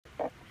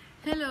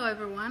Hello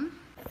everyone,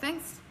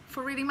 thanks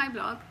for reading my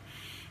blog.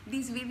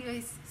 This video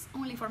is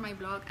only for my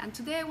blog, and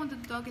today I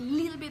wanted to talk a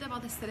little bit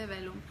about the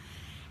cerebellum.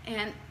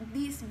 And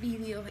this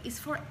video is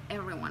for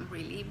everyone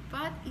really,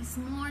 but it's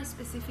more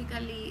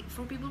specifically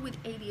for people with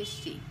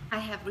ADHD. I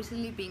have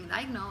recently been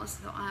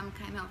diagnosed, so I'm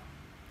kind of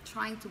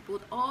trying to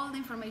put all the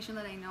information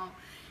that I know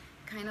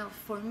kind of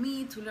for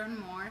me to learn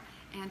more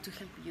and to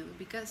help you,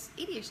 because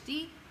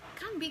ADHD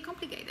can be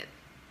complicated,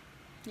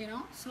 you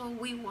know, so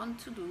we want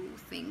to do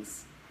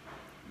things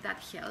that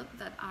help,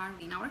 that are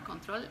in our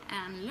control,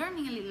 and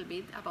learning a little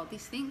bit about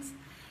these things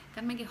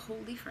can make a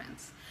whole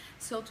difference.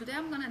 So today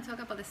I'm going to talk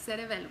about the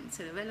cerebellum.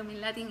 Cerebellum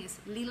in Latin is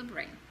little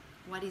brain.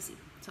 What is it?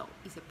 So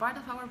it's a part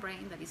of our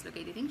brain that is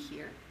located in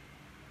here.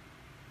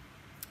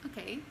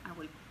 Okay, I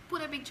will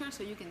put a picture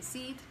so you can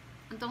see it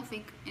and don't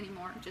think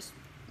anymore, just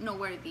know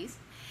where it is.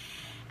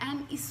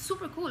 And it's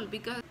super cool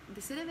because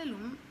the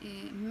cerebellum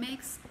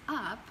makes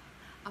up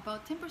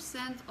about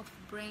 10% of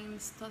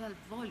brain's total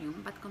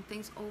volume, but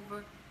contains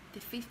over the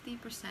 50%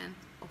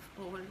 of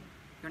all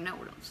your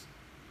neurons.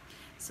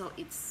 So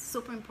it's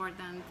super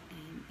important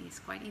and it's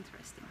quite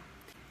interesting.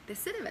 The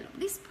cerebellum,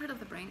 this part of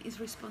the brain,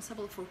 is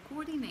responsible for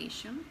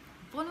coordination,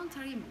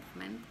 voluntary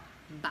movement,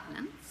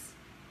 balance,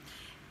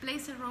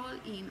 plays a role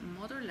in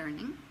motor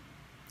learning,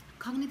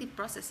 cognitive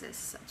processes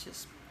such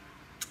as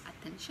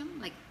attention,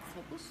 like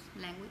focus,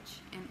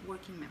 language, and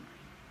working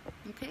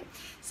memory. Okay,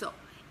 so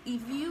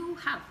if you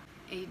have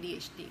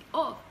ADHD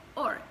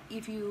or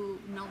if you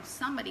know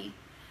somebody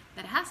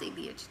that has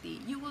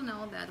ADHD, you will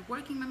know that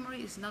working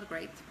memory is not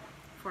great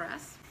for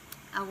us.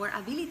 Our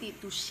ability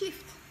to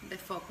shift the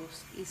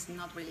focus is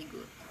not really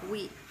good.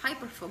 We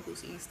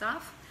hyper-focus in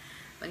stuff,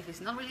 but if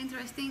it's not really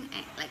interesting,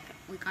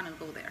 we cannot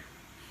go there.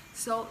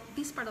 So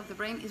this part of the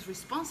brain is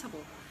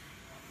responsible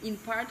in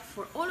part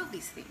for all of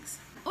these things.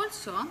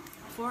 Also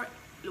for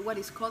what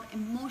is called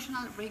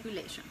emotional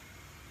regulation.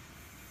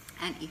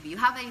 And if you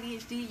have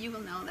ADHD, you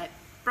will know that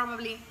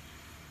probably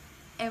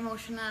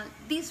emotional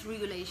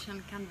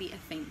dysregulation can be a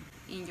thing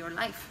in your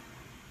life.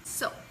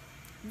 So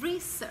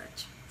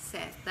research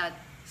says that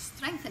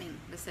strengthening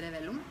the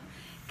cerebellum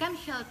can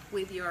help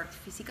with your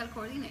physical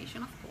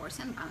coordination, of course,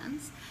 and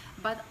balance,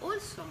 but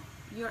also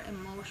your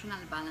emotional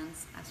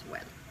balance as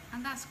well.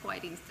 And that's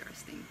quite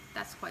interesting.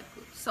 That's quite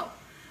good. So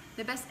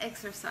the best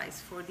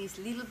exercise for this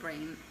little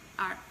brain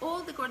are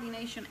all the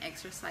coordination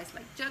exercise,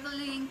 like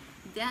juggling,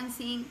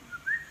 dancing,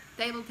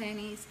 table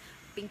tennis,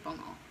 ping pong,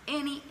 or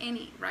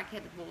any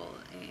racquetball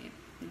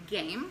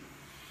game,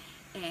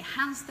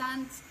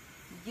 handstands,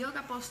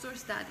 yoga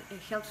postures that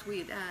helps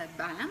with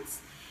balance.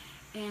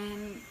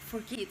 And for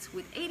kids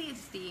with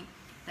ADHD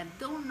that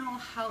don't know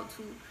how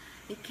to,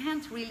 they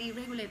can't really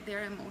regulate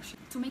their emotion,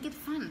 to make it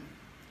fun.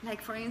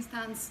 Like for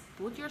instance,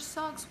 put your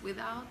socks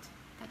without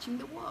touching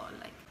the wall,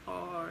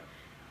 or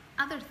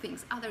other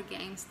things, other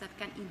games that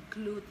can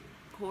include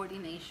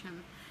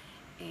coordination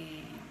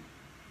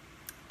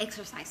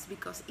exercise,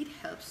 because it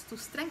helps to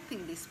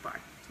strengthen this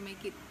part, to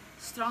make it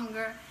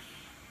stronger.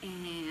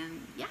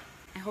 And yeah,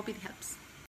 I hope it helps.